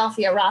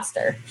Philadelphia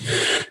roster?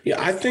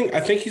 Yeah, I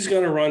think he's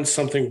going to run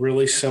something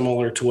really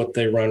similar to what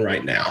they run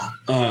right now.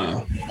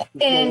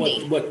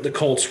 What the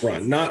Colts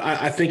run.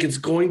 I think it's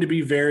going to be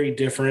very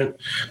different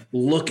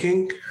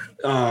looking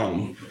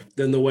than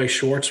than the way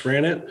Schwartz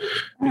ran it,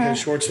 because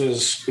Schwartz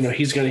was,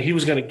 he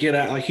was gonna get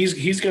at, like he's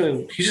just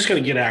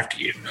gonna get after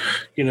you.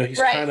 He's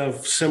Right. kind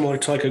of similar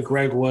to like a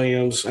Greg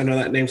Williams. I know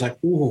that name's like,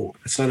 ooh,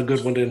 it's not a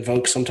good one to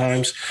invoke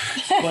sometimes,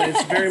 but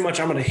it's very much,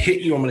 I'm gonna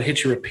hit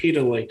you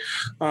repeatedly.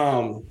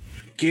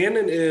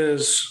 Gannon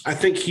I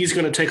think he's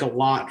going to take a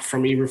lot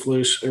from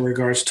Eberflus in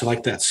regards to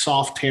like that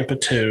soft Tampa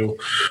 2,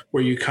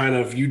 where you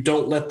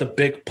don't let the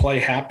big play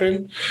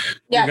happen.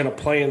 Yeah. You're going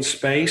to play in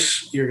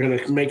space. You're going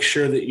to make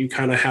sure that you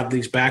kind of have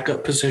these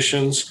backup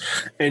positions,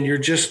 and you're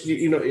just,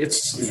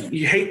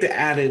 you hate the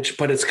adage,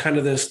 but it's kind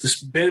of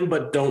this bend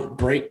but don't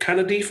break kind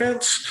of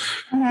defense,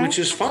 which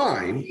is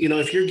fine.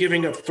 If you're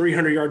giving up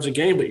 300 yards a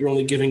game, but you're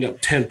only giving up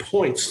 10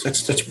 points,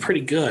 that's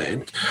pretty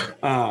good.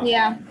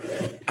 Yeah.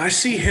 I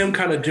see him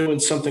kind of doing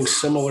something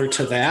similar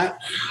to that.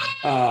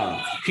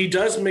 He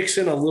does mix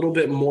in a little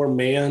bit more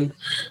man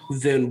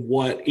than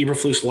what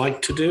Eberflus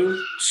liked to do.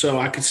 So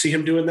I could see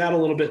him doing that a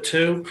little bit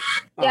too.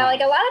 Yeah,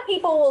 like a lot of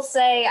people will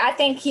say, I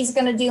think he's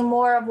going to do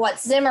more of what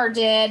Zimmer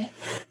did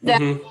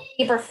than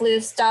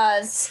Eberflus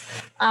does.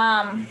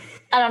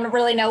 I don't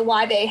really know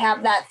why they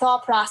have that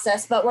thought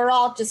process, but we're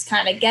all just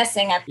kind of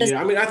guessing at this.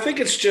 Yeah, I mean, I think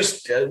it's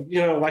just, like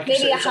maybe you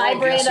said, a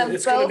hybrid of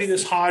it's both. going to be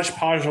this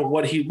hodgepodge of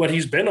what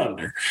he's been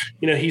under.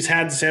 He's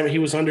had Zimmer, he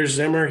was under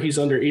Zimmer, he's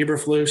under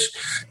Eberflus.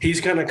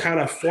 He's going to kind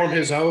of form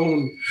his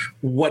own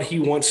what he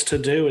wants to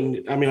do,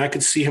 and I mean, I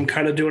could see him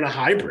kind of doing a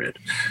hybrid.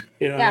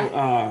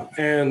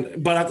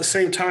 But at the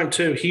same time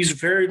too, he's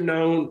very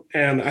known,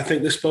 and I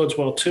think this bodes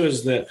well too,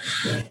 is that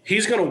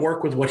he's going to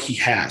work with what he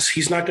has.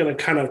 He's not going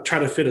to kind of try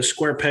to fit a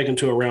square peg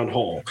into a round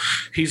hole.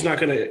 He's not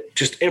going to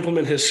just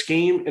implement his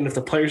scheme, and if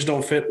the players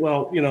don't fit,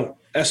 well,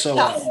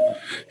 SOL.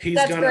 He's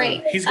going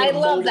to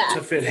mold it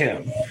to fit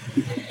him.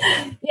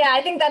 Yeah,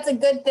 I think that's a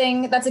good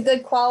thing. That's a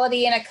good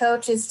quality in a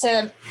coach, is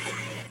to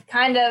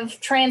kind of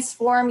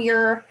transform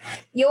your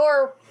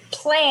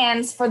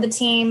plans for the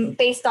team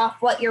based off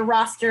what your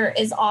roster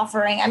is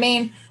offering. I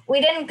mean, we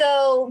didn't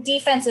go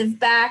defensive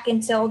back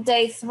until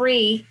day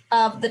 3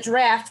 of the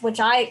draft,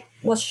 which I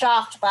was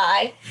shocked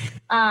by.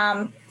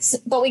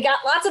 But we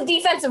got lots of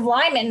defensive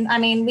linemen. I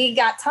mean, we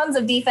got tons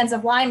of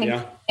defensive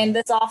linemen in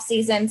this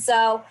offseason.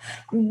 So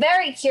I'm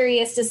very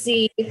curious to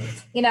see,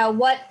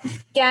 what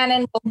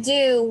Gannon will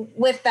do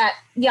with that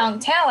young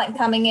talent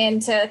coming in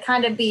to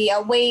kind of be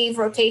a wave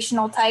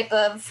rotational type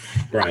of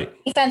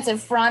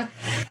defensive front,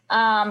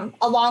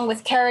 along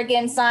with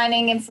Kerrigan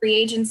signing and free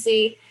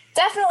agency.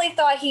 Definitely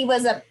thought he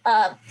was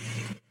a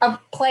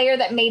player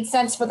that made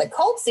sense for the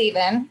Colts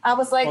even. I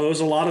was like, there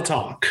was a lot of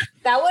talk.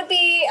 That would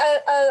be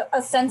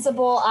a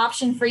sensible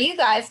option for you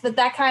guys, but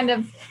that kind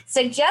of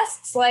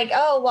suggests like,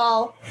 oh,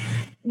 well,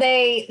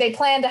 they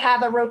plan to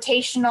have a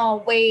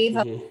rotational wave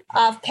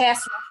of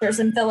pass rushers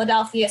in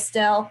Philadelphia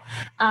still.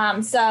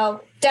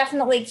 So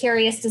definitely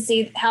curious to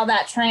see how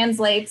that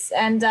translates.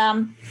 And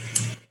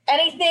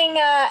anything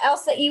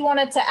else that you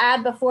wanted to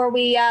add before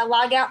we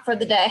log out for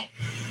the day?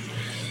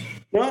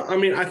 Well, I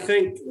mean, I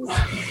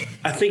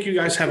think you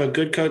guys have a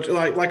good coach.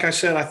 Like I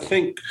said, I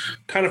think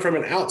kind of from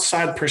an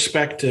outside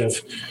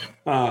perspective,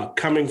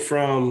 coming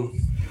from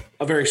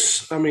a very,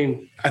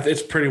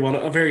 it's pretty well,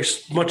 a very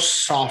much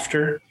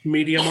softer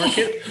media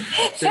market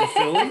than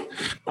Philly.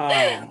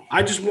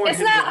 I just want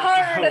it's not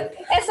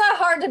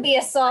hard to be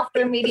a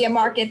softer media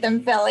market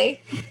than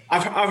Philly.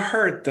 I've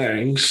heard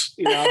things,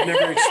 I've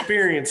never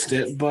experienced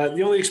it, but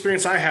the only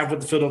experience I have with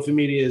the Philadelphia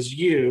media is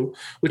you,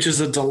 which is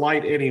a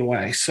delight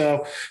anyway.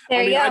 So,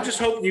 I just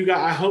hope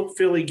I hope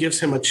Philly gives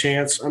him a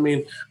chance. I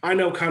mean, I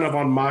know kind of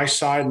on my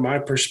side, my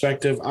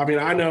perspective. I mean,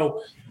 I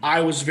know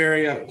I was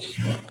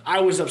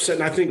upset,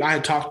 and I think I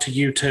had talked to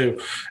you too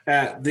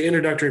at the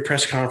introductory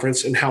press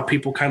conference, and how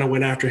people kind of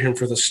went after him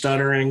for the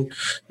stuttering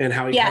and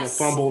how he kind of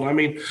fumbled. I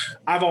mean,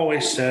 I've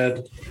always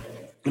said,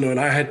 and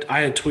I had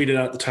tweeted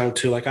out at the time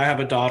too, like I have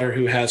a daughter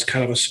who has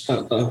kind of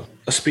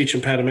a speech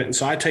impediment, and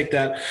so I take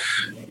that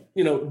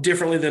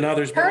differently than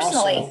others.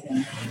 Personally, but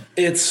also,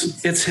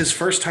 it's his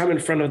first time in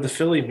front of the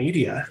Philly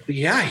media.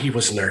 Yeah, he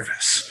was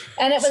nervous.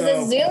 And it was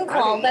a Zoom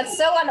call. That's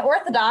so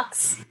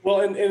unorthodox.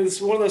 Well, and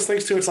it's one of those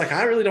things too. It's like,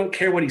 I really don't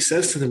care what he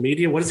says to the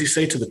media. What does he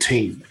say to the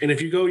team? And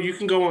if you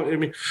can go on. I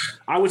mean,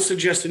 I would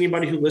suggest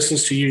anybody who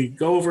listens to you,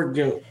 go over,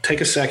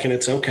 take a second.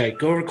 It's okay.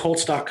 Go over to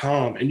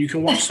Colts.com and you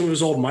can watch some of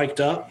his old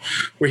mic'd up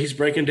where he's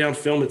breaking down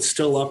film. It's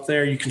still up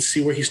there. You can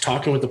see where he's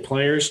talking with the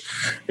players.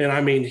 And I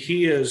mean,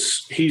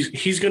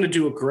 he's going to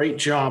do a great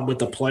job with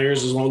the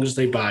players as long as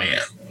they buy in.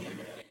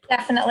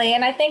 Definitely.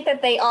 And I think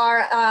that they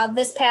are.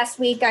 This past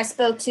week, I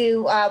spoke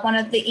to one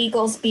of the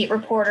Eagles beat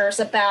reporters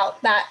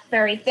about that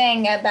very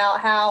thing, about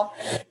how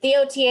the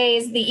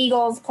OTAs, the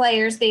Eagles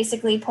players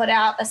basically put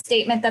out a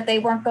statement that they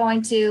weren't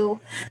going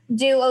to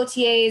do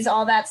OTAs,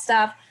 all that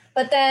stuff.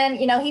 But then,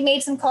 he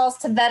made some calls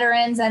to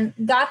veterans and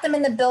got them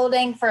in the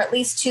building for at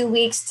least 2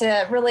 weeks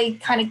to really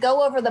kind of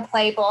go over the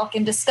playbook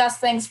and discuss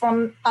things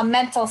from a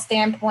mental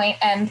standpoint,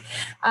 and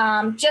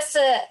just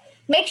to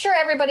make sure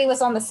everybody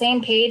was on the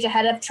same page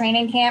ahead of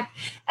training camp.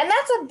 And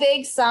that's a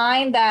big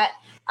sign that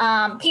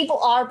people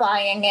are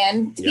buying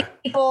in. Yeah.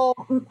 People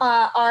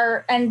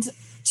are, and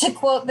to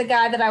quote the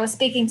guy that I was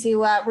speaking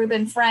to,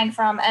 Ruben Frank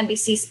from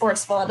NBC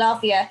Sports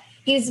Philadelphia,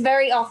 he's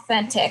very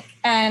authentic.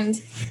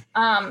 And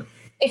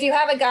if you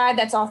have a guy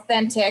that's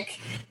authentic,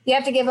 you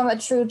have to give him a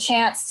true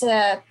chance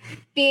to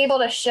be able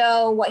to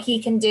show what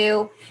he can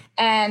do.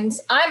 And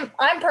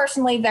I'm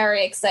personally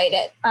very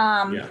excited.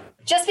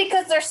 Just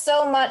because there's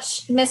so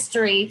much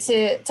mystery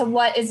to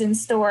what is in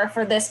store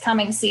for this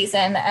coming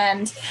season.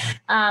 And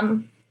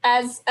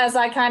as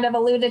I kind of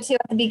alluded to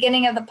at the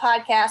beginning of the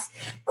podcast,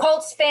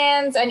 Colts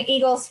fans and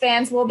Eagles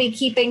fans will be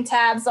keeping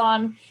tabs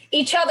on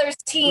each other's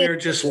team. We're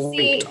just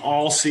linked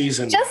all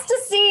season. Just to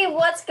see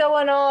what's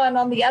going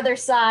on the other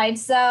side.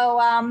 So,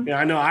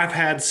 I know I've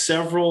had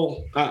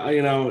several,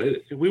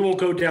 we won't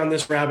go down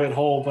this rabbit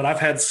hole, but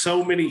I've had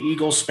so many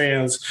Eagles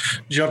fans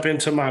jump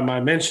into my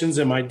mentions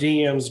and my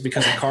DMs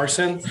because of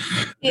Carson.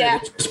 Yeah.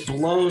 It just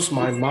blows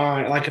my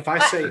mind. Like if I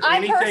say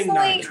anything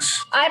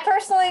nice. I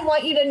personally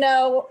want you to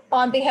know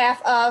on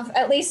behalf of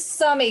at least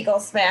some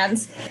Eagles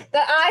fans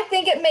that I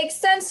think it makes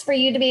sense for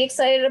you to be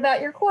excited about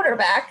your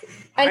quarterback.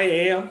 I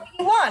am.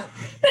 He won.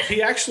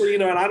 He actually,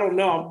 and I don't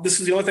know, this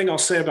is the only thing I'll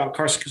say about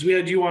Carson, because we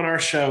had you on our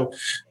show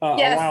a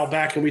while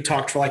back and we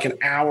talked for like an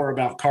hour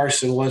about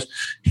Carson. Was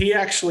he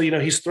actually,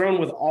 he's thrown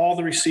with all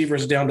the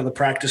receivers down to the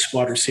practice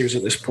squad receivers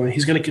at this point.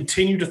 He's going to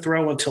continue to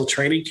throw until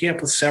training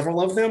camp with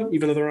several of them,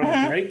 even though they're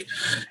on a break.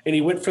 And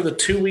he went for the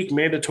 2-week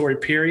mandatory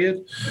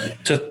period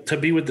to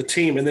be with the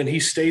team. And then he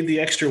stayed the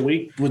extra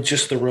week with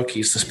just the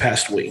rookies this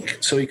past week.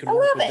 So he could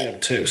work with them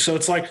too. So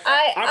it's like,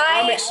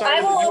 I'm excited.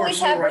 I will always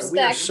have respect. We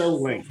are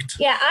so linked.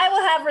 Yeah, I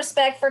will have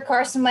respect for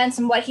Carson Wentz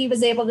and what he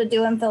was able to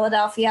do in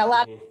Philadelphia. A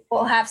lot of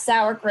people have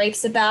sour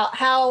grapes about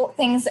how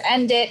things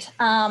ended.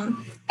 And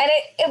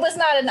it was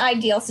not an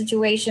ideal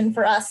situation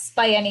for us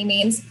by any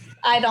means.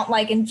 I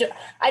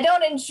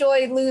don't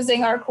enjoy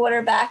losing our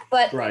quarterback,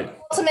 but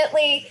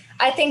ultimately,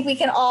 I think we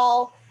can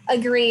all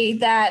agree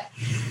that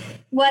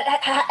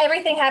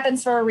everything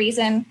happens for a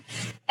reason.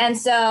 And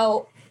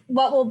so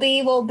what will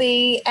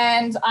be,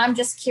 and I'm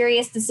just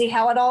curious to see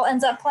how it all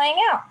ends up playing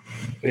out.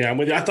 Yeah,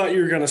 I thought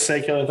you were going to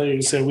say, Kelly, I thought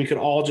you said we could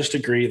all just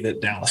agree that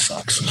Dallas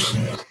sucks.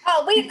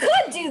 Oh, we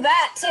could do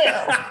that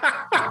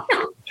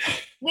too.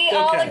 We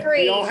all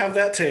agree. We all have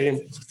that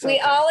team.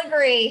 We all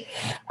agree.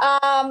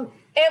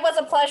 It was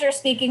a pleasure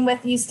speaking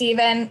with you,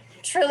 Stephen.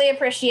 Truly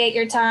appreciate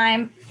your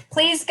time.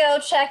 Please go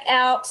check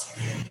out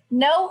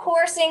No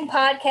Horsing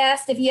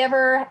Podcast if you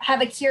ever have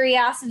a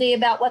curiosity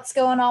about what's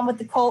going on with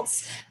the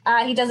Colts.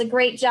 He does a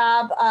great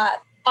job.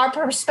 Our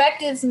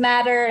perspectives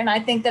matter, and I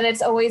think that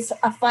it's always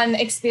a fun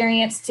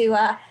experience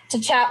to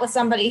chat with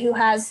somebody who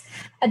has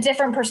a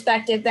different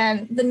perspective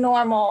than the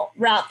normal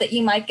route that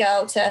you might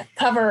go to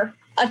cover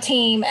a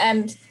team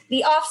and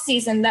the off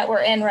season that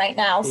we're in right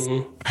now.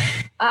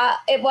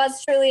 It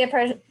was truly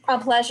a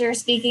pleasure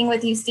speaking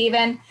with you,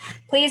 Stephen.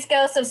 Please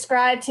go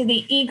subscribe to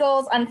the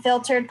Eagles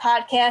Unfiltered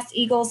podcast,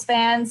 Eagles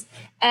fans,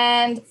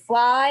 and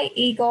fly,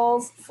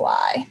 Eagles,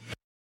 fly.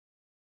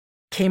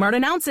 Kmart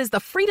announces the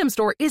Freedom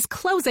Store is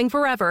closing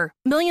forever.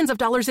 Millions of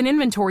dollars in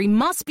inventory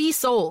must be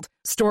sold.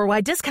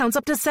 Store-wide discounts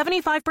up to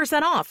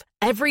 75% off.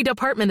 Every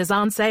department is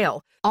on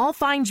sale. All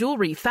fine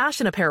jewelry,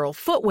 fashion apparel,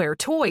 footwear,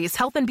 toys,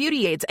 health and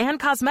beauty aids, and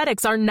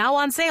cosmetics are now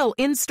on sale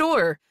in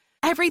store.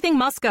 Everything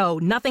must go,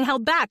 nothing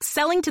held back,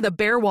 selling to the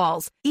bare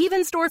walls.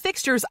 Even store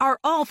fixtures are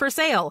all for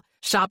sale.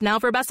 Shop now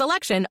for best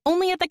selection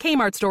only at the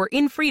Kmart store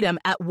in Freedom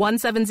at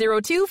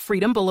 1702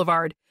 Freedom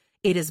Boulevard.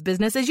 It is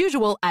business as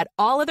usual at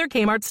all other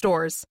Kmart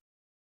stores.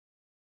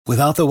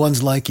 Without the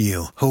ones like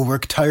you, who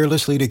work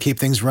tirelessly to keep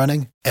things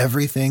running,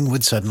 everything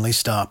would suddenly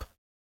stop.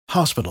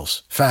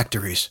 Hospitals,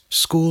 factories,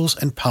 schools,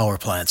 and power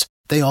plants,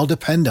 they all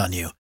depend on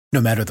you. No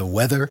matter the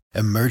weather,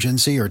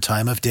 emergency, or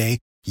time of day,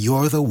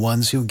 you're the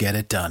ones who get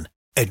it done.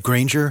 At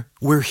Grainger,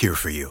 we're here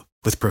for you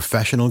with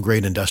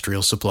professional-grade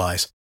industrial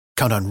supplies.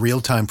 Count on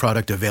real-time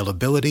product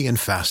availability and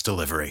fast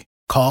delivery.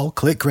 Call,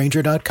 click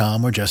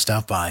Grainger.com, or just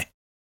stop by.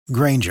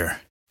 Grainger,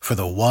 for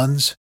the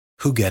ones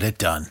who get it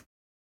done.